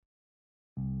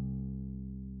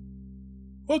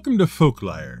Welcome to Folk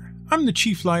Liar. I'm the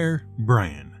Chief Liar,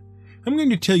 Brian. I'm going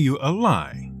to tell you a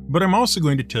lie, but I'm also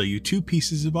going to tell you two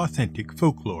pieces of authentic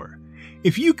folklore.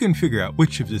 If you can figure out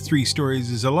which of the three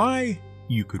stories is a lie,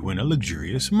 you could win a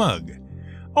luxurious mug.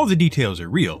 All the details are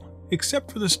real,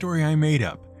 except for the story I made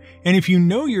up. And if you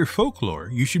know your folklore,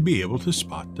 you should be able to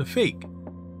spot the fake.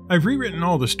 I've rewritten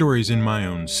all the stories in my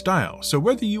own style, so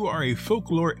whether you are a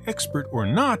folklore expert or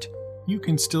not, you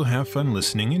can still have fun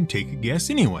listening and take a guess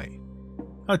anyway.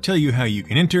 I'll tell you how you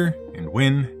can enter and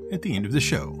win at the end of the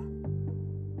show.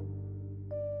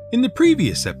 In the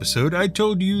previous episode, I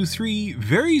told you 3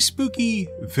 very spooky,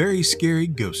 very scary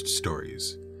ghost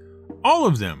stories. All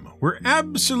of them were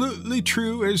absolutely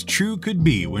true as true could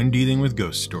be when dealing with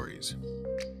ghost stories.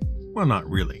 Well, not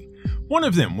really. One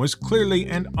of them was clearly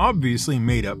and obviously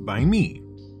made up by me.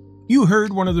 You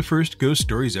heard one of the first ghost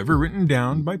stories ever written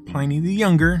down by Pliny the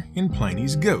Younger in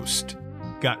Pliny's Ghost,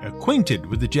 got acquainted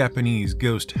with the Japanese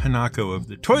ghost Hanako of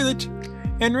the toilet,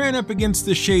 and ran up against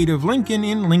the shade of Lincoln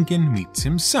in Lincoln Meets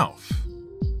Himself.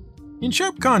 In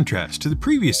sharp contrast to the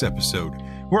previous episode,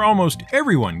 where almost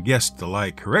everyone guessed the lie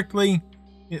correctly,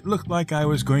 it looked like I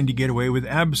was going to get away with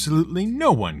absolutely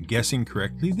no one guessing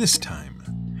correctly this time.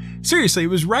 Seriously, it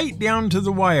was right down to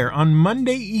the wire on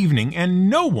Monday evening, and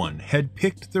no one had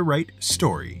picked the right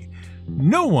story.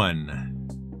 No one.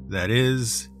 That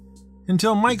is,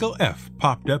 until Michael F.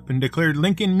 popped up and declared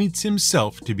Lincoln Meets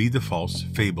Himself to be the false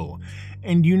fable.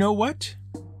 And you know what?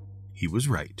 He was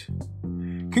right.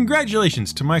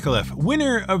 Congratulations to Michael F.,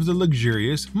 winner of the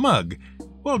luxurious mug.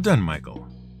 Well done, Michael.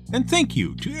 And thank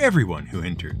you to everyone who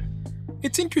entered.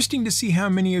 It's interesting to see how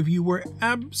many of you were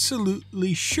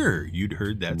absolutely sure you'd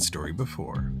heard that story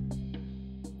before.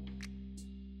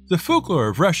 The folklore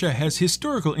of Russia has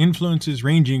historical influences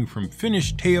ranging from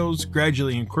Finnish tales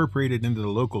gradually incorporated into the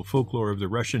local folklore of the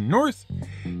Russian North,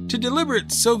 to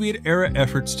deliberate Soviet-era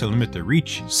efforts to limit the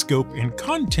reach, scope, and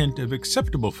content of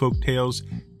acceptable folk tales,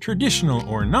 traditional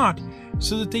or not,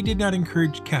 so that they did not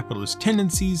encourage capitalist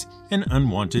tendencies and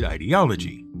unwanted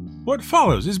ideology. What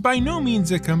follows is by no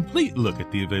means a complete look at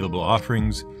the available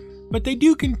offerings, but they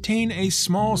do contain a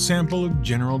small sample of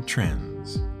general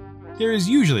trends. There is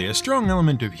usually a strong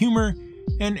element of humor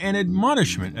and an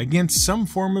admonishment against some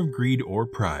form of greed or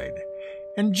pride.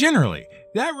 And generally,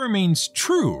 that remains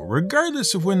true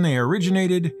regardless of when they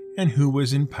originated and who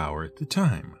was in power at the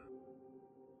time.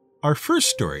 Our first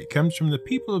story comes from the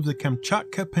people of the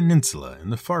Kamchatka Peninsula in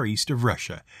the far east of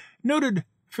Russia, noted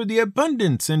for the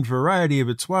abundance and variety of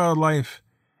its wildlife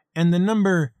and the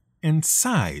number and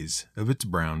size of its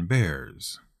brown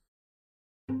bears.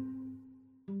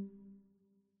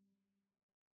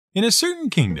 In a certain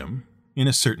kingdom, in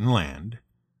a certain land,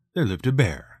 there lived a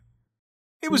bear.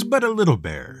 It was but a little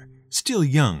bear, still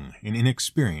young and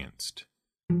inexperienced.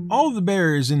 All the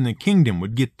bears in the kingdom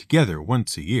would get together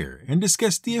once a year and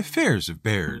discuss the affairs of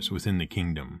bears within the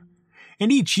kingdom.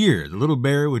 And each year the little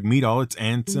bear would meet all its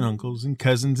aunts and uncles and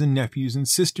cousins and nephews and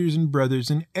sisters and brothers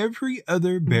and every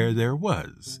other bear there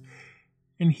was.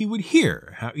 And he would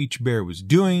hear how each bear was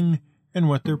doing and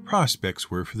what their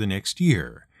prospects were for the next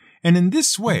year. And in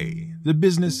this way the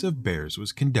business of bears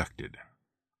was conducted.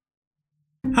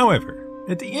 However,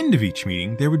 at the end of each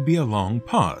meeting there would be a long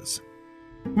pause.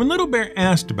 When Little Bear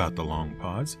asked about the long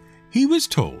pause, he was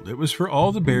told it was for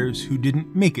all the bears who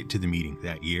didn't make it to the meeting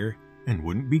that year and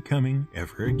wouldn't be coming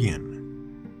ever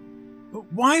again.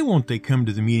 But why won't they come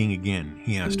to the meeting again?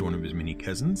 He asked one of his many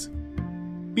cousins.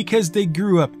 Because they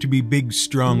grew up to be big,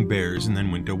 strong bears and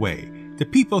then went away. The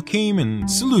people came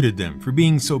and saluted them for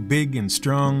being so big and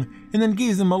strong, and then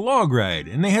gave them a log ride,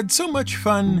 and they had so much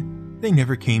fun, they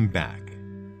never came back.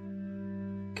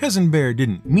 Cousin Bear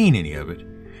didn't mean any of it,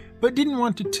 but didn't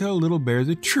want to tell Little Bear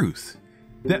the truth,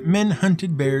 that men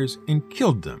hunted bears and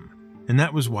killed them, and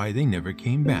that was why they never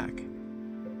came back.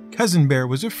 Cousin Bear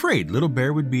was afraid Little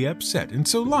Bear would be upset, and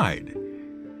so lied,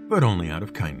 but only out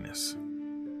of kindness.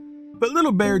 But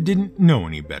Little Bear didn't know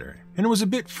any better, and was a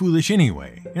bit foolish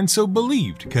anyway, and so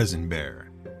believed Cousin Bear.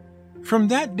 From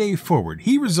that day forward,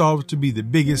 he resolved to be the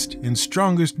biggest and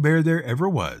strongest bear there ever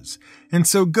was, and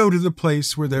so go to the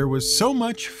place where there was so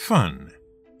much fun,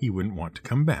 he wouldn't want to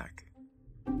come back.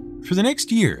 For the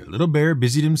next year, Little Bear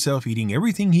busied himself eating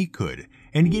everything he could,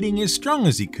 and getting as strong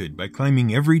as he could by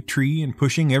climbing every tree and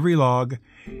pushing every log,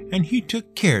 and he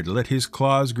took care to let his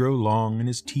claws grow long and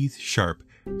his teeth sharp,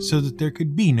 so that there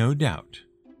could be no doubt.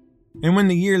 And when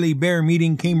the yearly bear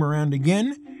meeting came around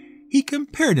again, he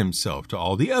compared himself to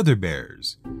all the other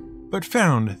bears, but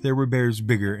found there were bears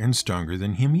bigger and stronger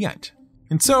than him yet,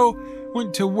 and so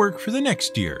went to work for the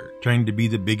next year, trying to be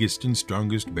the biggest and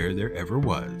strongest bear there ever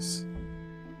was.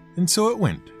 And so it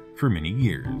went for many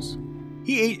years.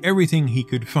 He ate everything he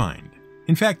could find.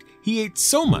 In fact, he ate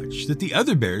so much that the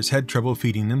other bears had trouble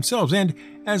feeding themselves, and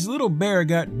as Little Bear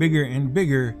got bigger and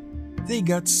bigger, they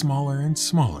got smaller and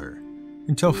smaller,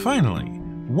 until finally,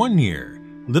 one year,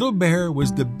 Little Bear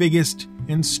was the biggest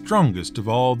and strongest of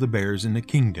all the bears in the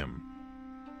kingdom.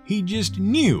 He just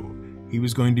knew he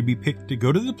was going to be picked to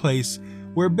go to the place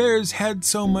where bears had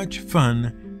so much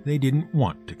fun they didn't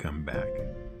want to come back.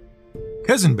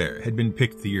 Cousin Bear had been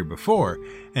picked the year before,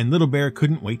 and Little Bear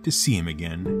couldn't wait to see him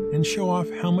again and show off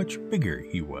how much bigger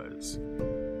he was.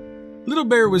 Little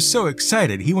Bear was so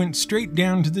excited he went straight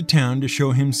down to the town to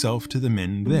show himself to the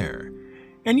men there.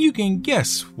 And you can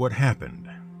guess what happened.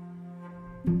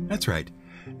 That's right,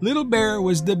 Little Bear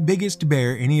was the biggest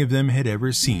bear any of them had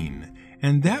ever seen,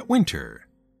 and that winter,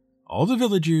 all the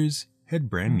villagers had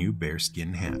brand new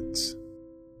bearskin hats.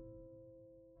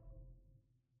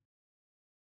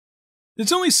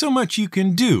 There's only so much you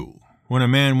can do when a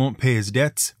man won't pay his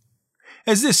debts.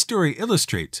 As this story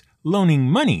illustrates, loaning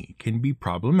money can be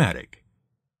problematic,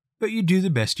 but you do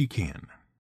the best you can.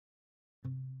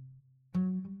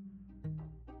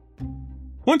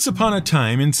 Once upon a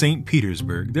time in St.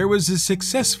 Petersburg, there was a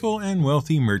successful and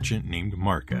wealthy merchant named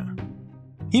Marka.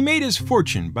 He made his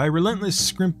fortune by relentless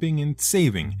scrimping and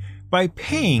saving, by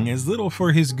paying as little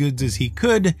for his goods as he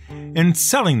could and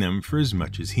selling them for as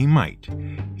much as he might.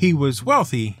 He was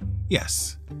wealthy,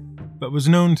 yes, but was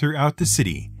known throughout the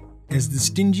city as the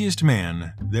stingiest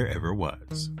man there ever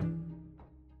was.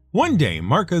 One day,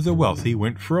 Marka the Wealthy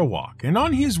went for a walk, and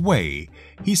on his way,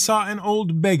 he saw an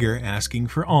old beggar asking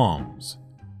for alms.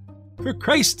 "For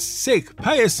Christ's sake,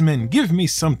 pious men, give me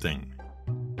something,"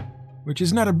 which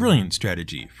is not a brilliant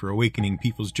strategy for awakening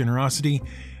people's generosity,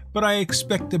 but I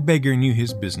expect the beggar knew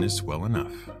his business well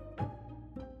enough.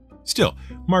 Still,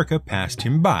 Marka passed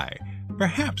him by,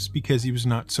 perhaps because he was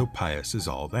not so pious as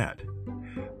all that.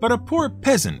 But a poor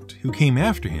peasant who came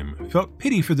after him felt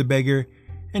pity for the beggar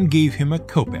and gave him a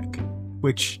kopeck,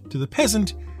 which, to the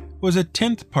peasant, was a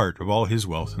 10th part of all his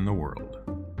wealth in the world.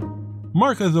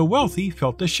 Marka the Wealthy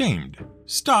felt ashamed,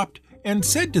 stopped, and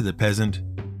said to the peasant,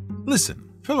 "Listen,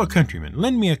 fellow countryman,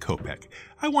 lend me a kopeck.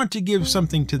 I want to give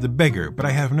something to the beggar, but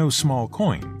I have no small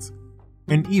coins."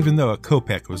 And even though a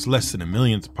kopeck was less than a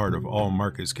millionth part of all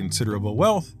Marka's considerable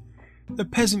wealth, the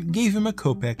peasant gave him a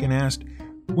kopeck and asked,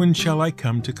 "When shall I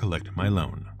come to collect my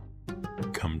loan?"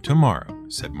 "Come tomorrow,"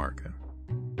 said Marka.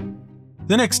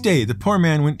 The next day, the poor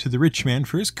man went to the rich man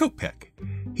for his kopeck.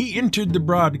 He entered the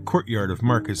broad courtyard of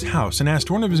Marka's house and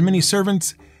asked one of his many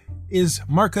servants, "Is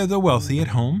Marka the Wealthy at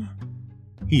home?"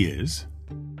 "He is."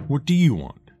 "What do you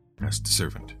want?" asked the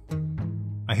servant.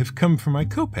 "I have come for my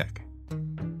kopeck."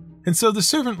 And so the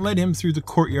servant led him through the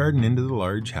courtyard and into the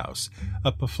large house,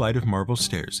 up a flight of marble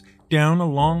stairs, down a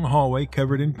long hallway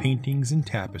covered in paintings and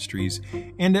tapestries,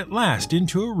 and at last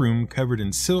into a room covered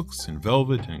in silks and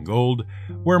velvet and gold,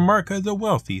 where Marka the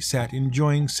Wealthy sat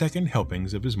enjoying second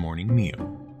helpings of his morning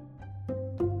meal.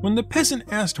 When the peasant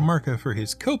asked Marka for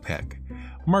his kopeck,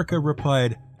 Marka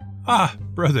replied, "Ah,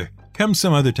 brother, come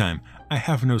some other time. I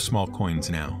have no small coins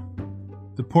now."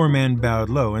 The poor man bowed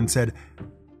low and said,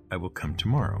 "I will come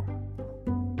tomorrow."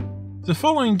 The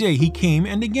following day he came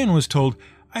and again was told,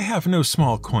 "I have no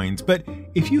small coins, but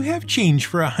if you have change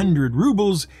for 100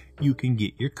 rubles, you can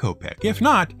get your kopeck. If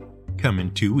not, come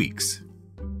in 2 weeks."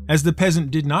 As the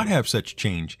peasant did not have such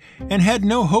change and had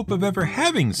no hope of ever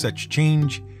having such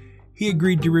change, he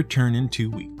agreed to return in 2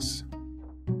 weeks.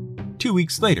 2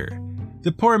 weeks later,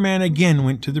 the poor man again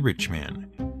went to the rich man,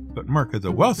 but Marka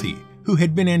the Wealthy, who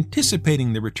had been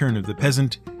anticipating the return of the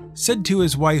peasant, said to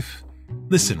his wife,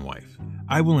 "Listen, wife,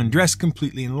 I will undress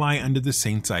completely and lie under the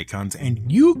saint's icons,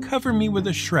 and you cover me with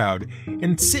a shroud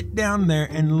and sit down there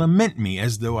and lament me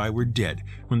as though I were dead.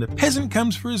 When the peasant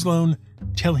comes for his loan,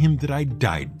 tell him that I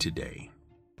died today."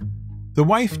 The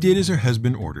wife did as her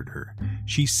husband ordered her.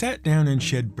 She sat down and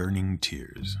shed burning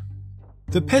tears.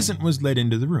 The peasant was led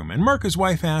into the room, and Marka's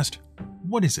wife asked,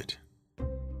 "What is it?"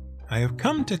 "I have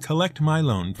come to collect my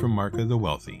loan from Marka the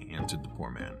Wealthy," answered the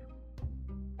poor man.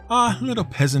 "Ah, little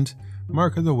peasant,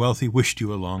 Marka the Wealthy wished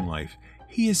you a long life.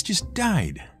 He has just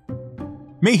died."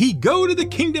 "May he go to the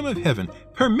kingdom of heaven.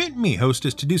 Permit me,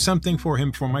 hostess, to do something for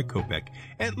him for my kopeck.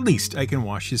 At least I can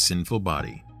wash his sinful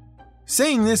body."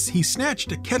 Saying this, he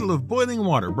snatched a kettle of boiling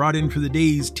water brought in for the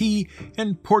day's tea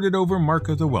and poured it over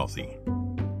Marka the Wealthy.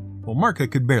 Well, Marka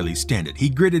could barely stand it. He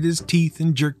gritted his teeth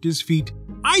and jerked his feet.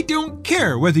 "I don't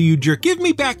care whether you jerk. Give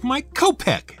me back my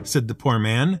kopeck," said the poor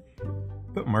man.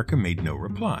 But Marka made no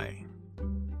reply.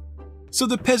 So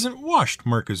the peasant washed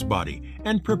Marka's body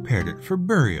and prepared it for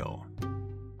burial.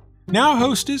 "Now,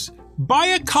 hostess, buy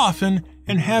a coffin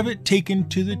and have it taken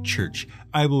to the church.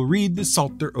 I will read the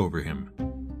Psalter over him."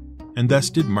 And thus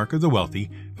did Marco the Wealthy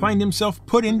find himself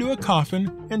put into a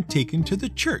coffin and taken to the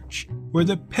church, where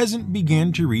the peasant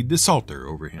began to read the Psalter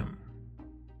over him.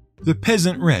 The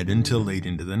peasant read until late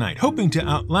into the night, hoping to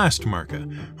outlast Marco,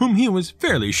 whom he was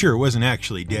fairly sure wasn't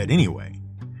actually dead anyway.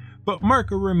 But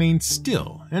Marco remained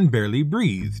still and barely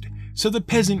breathed, so the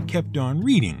peasant kept on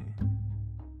reading.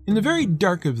 In the very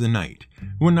dark of the night,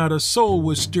 when not a soul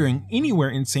was stirring anywhere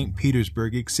in St.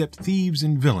 Petersburg except thieves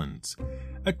and villains,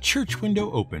 a church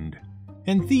window opened,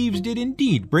 and thieves did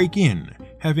indeed break in,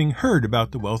 having heard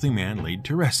about the wealthy man laid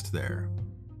to rest there.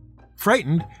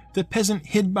 Frightened, the peasant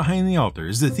hid behind the altar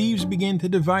as the thieves began to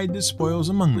divide the spoils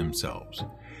among themselves.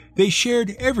 They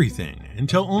shared everything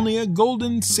until only a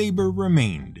golden saber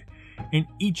remained, and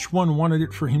each one wanted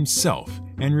it for himself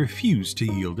and refused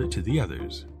to yield it to the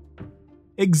others.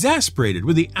 Exasperated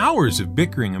with the hours of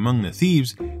bickering among the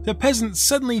thieves, the peasant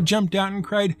suddenly jumped out and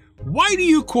cried, "Why do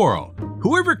you quarrel?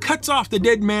 Whoever cuts off the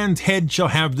dead man's head shall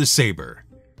have the saber."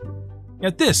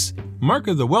 At this,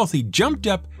 Marco the Wealthy jumped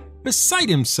up, beside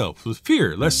himself with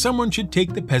fear lest someone should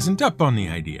take the peasant up on the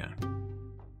idea.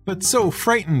 But so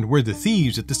frightened were the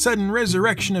thieves at the sudden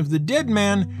resurrection of the dead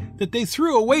man that they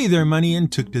threw away their money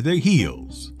and took to their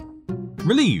heels.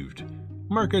 Relieved,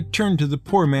 Marco turned to the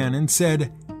poor man and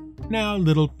said, "Now,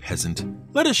 little peasant,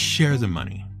 let us share the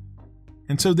money."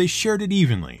 And so they shared it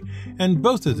evenly, and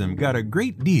both of them got a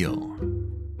great deal.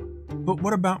 "But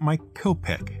what about my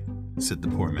kopeck?" said the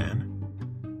poor man.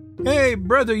 "Hey,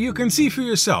 brother, you can see for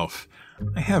yourself.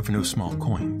 I have no small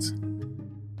coins."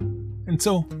 And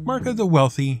so Marco the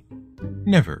Wealthy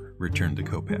never returned the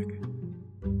kopeck.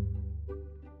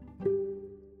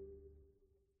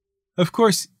 Of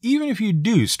course, even if you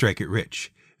do strike it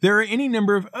rich, there are any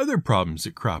number of other problems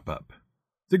that crop up.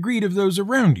 The greed of those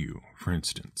around you, for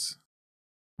instance.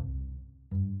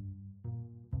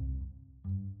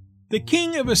 The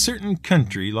king of a certain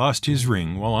country lost his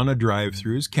ring while on a drive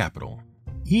through his capital.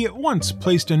 He at once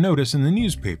placed a notice in the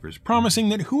newspapers promising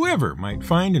that whoever might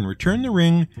find and return the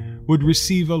ring would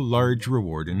receive a large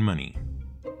reward in money.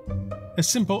 A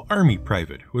simple army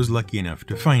private was lucky enough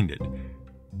to find it.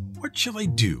 "What shall I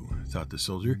do?" thought the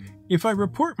soldier. "If I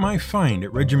report my find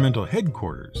at regimental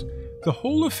headquarters, the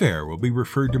whole affair will be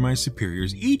referred to my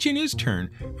superiors, each in his turn,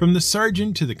 from the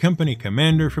sergeant to the company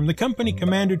commander, from the company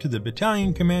commander to the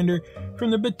battalion commander,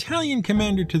 from the battalion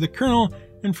commander to the colonel,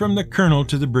 and from the colonel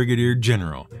to the brigadier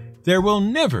general. There will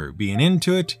never be an end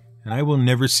to it, and I will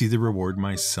never see the reward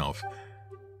myself.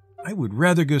 I would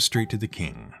rather go straight to the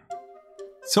king."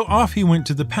 So off he went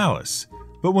to the palace,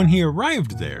 but when he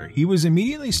arrived there, he was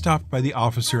immediately stopped by the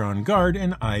officer on guard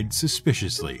and eyed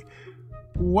suspiciously.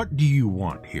 "What do you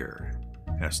want here?"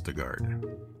 asked the guard.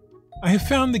 "I have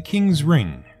found the king's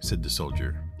ring," said the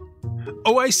soldier.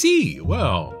 "Oh, I see.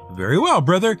 Well, very well,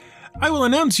 brother. I will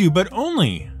announce you, but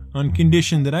only on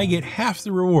condition that I get half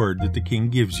the reward that the king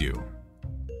gives you."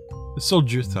 The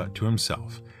soldier thought to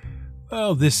himself,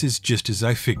 "Well, this is just as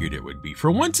I figured it would be. For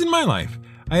once in my life,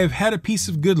 I have had a piece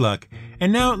of good luck,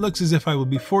 and now it looks as if I will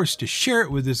be forced to share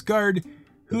it with this guard,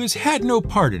 who has had no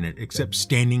part in it except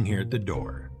standing here at the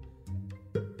door."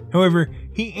 However,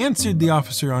 he answered the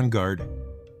officer on guard,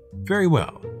 "Very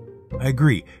well, I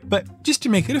agree, but just to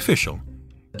make it official,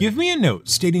 give me a note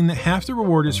stating that half the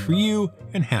reward is for you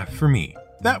and half for me.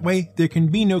 That way, there can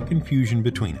be no confusion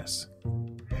between us."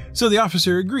 So the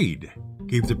officer agreed,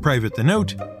 gave the private the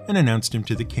note, and announced him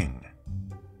to the king.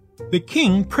 The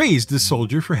king praised the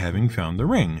soldier for having found the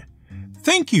ring.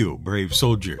 "Thank you, brave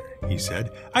soldier," he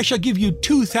said. "I shall give you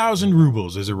 2,000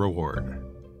 rubles as a reward."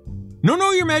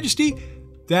 No, your majesty,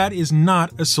 that is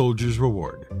not a soldier's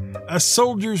reward. A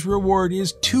soldier's reward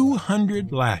is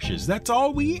 200 lashes. That's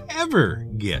all we ever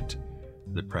get,"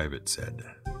 the private said.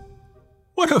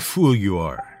 "What a fool you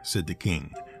are," said the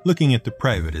king, looking at the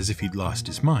private as if he'd lost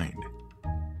his mind.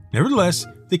 Nevertheless,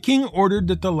 the king ordered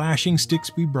that the lashing sticks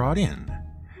be brought in.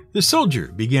 The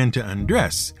soldier began to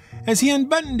undress. As he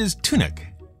unbuttoned his tunic,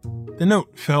 the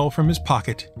note fell from his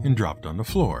pocket and dropped on the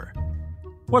floor.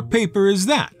 "What paper is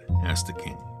that?" asked the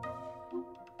king.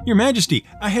 "Your majesty,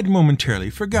 I had momentarily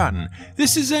forgotten.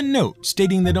 This is a note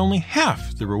stating that only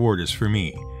half the reward is for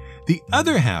me. The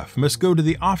other half must go to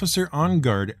the officer on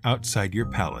guard outside your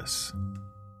palace."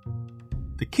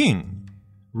 The king,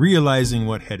 realizing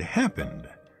what had happened,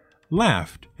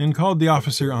 laughed and called the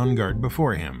officer on guard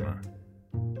before him.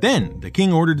 Then the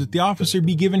king ordered that the officer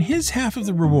be given his half of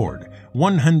the reward,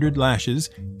 100 lashes,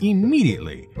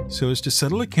 immediately, so as to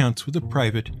settle accounts with the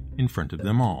private in front of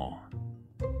them all.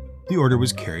 The order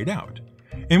was carried out,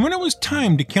 and when it was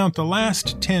time to count the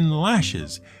last 10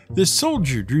 lashes, the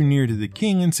soldier drew near to the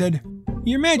king and said,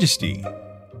 Your Majesty,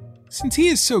 since he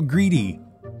is so greedy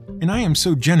and I am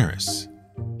so generous,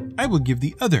 I will give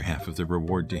the other half of the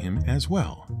reward to him as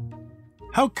well."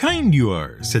 "How kind you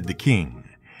are," said the king,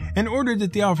 and ordered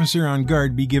that the officer on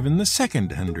guard be given the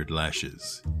second 100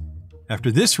 lashes.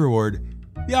 After this reward,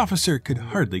 the officer could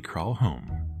hardly crawl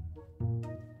home.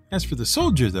 As for the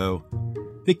soldier, though,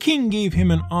 the king gave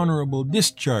him an honorable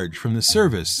discharge from the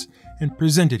service and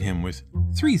presented him with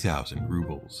 3,000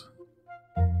 rubles.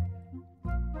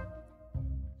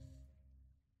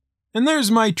 And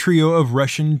there's my trio of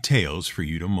Russian tales for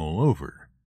you to mull over.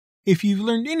 If you've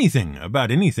learned anything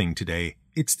about anything today,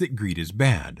 it's that greed is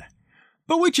bad.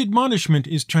 But which admonishment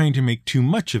is trying to make too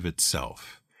much of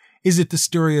itself? Is it the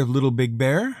story of Little Big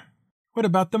Bear? What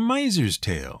about the miser's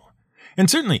tale? And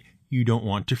certainly, you don't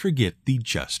want to forget the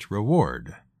just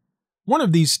reward. One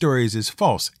of these stories is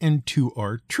false and two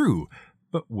are true,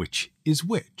 but which is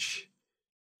which?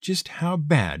 Just how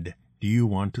bad do you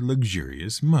want a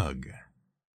luxurious mug?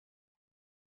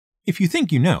 If you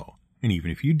think you know, and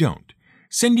even if you don't,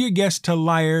 send your guess to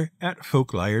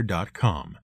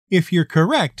liar@folkliar.com. If you're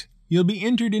correct, you'll be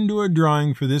entered into a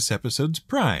drawing for this episode's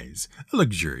prize, a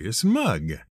luxurious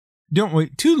mug. Don't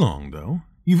wait too long, though.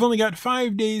 You've only got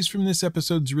 5 days from this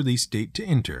episode's release date to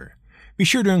enter. Be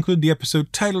sure to include the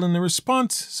episode title in the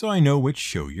response so I know which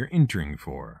show you're entering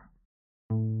for.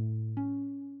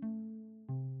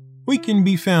 We can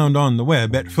be found on the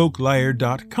web at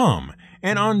folkliar.com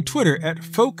and on Twitter at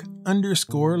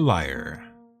folk_liar.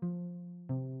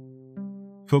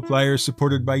 Folkliar is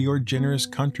supported by your generous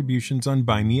contributions on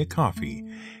Buy Me a Coffee.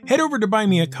 Head over to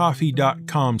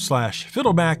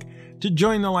buymeacoffee.com/fiddleback to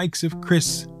join the likes of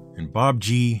Chris and Bob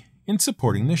G in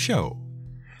supporting the show.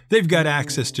 They've got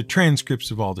access to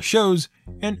transcripts of all the shows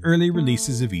and early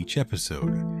releases of each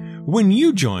episode. When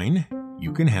you join,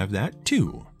 you can have that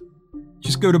too.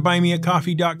 Just go to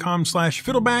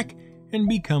buymeacoffee.com/fiddleback and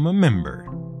become a member.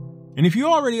 And if you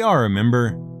already are a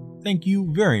member, thank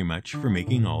you very much for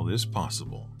making all this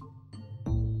possible.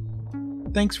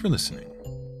 Thanks for listening.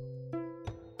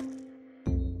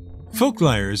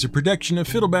 Folkliar is a production of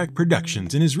Fiddleback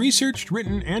Productions and is researched,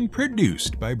 written, and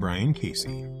produced by Brian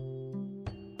Casey.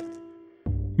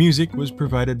 Music was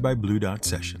provided by Blue Dot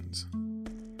Sessions.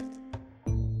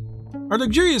 Our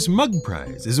luxurious mug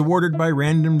prize is awarded by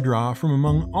random draw from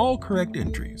among all correct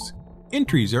entries.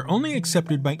 Entries are only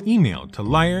accepted by email to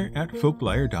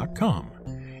liar@folkliar.com.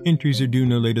 Entries are due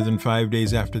no later than 5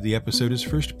 days after the episode is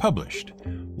first published.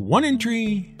 1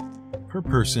 entry per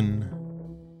person,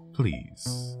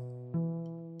 please.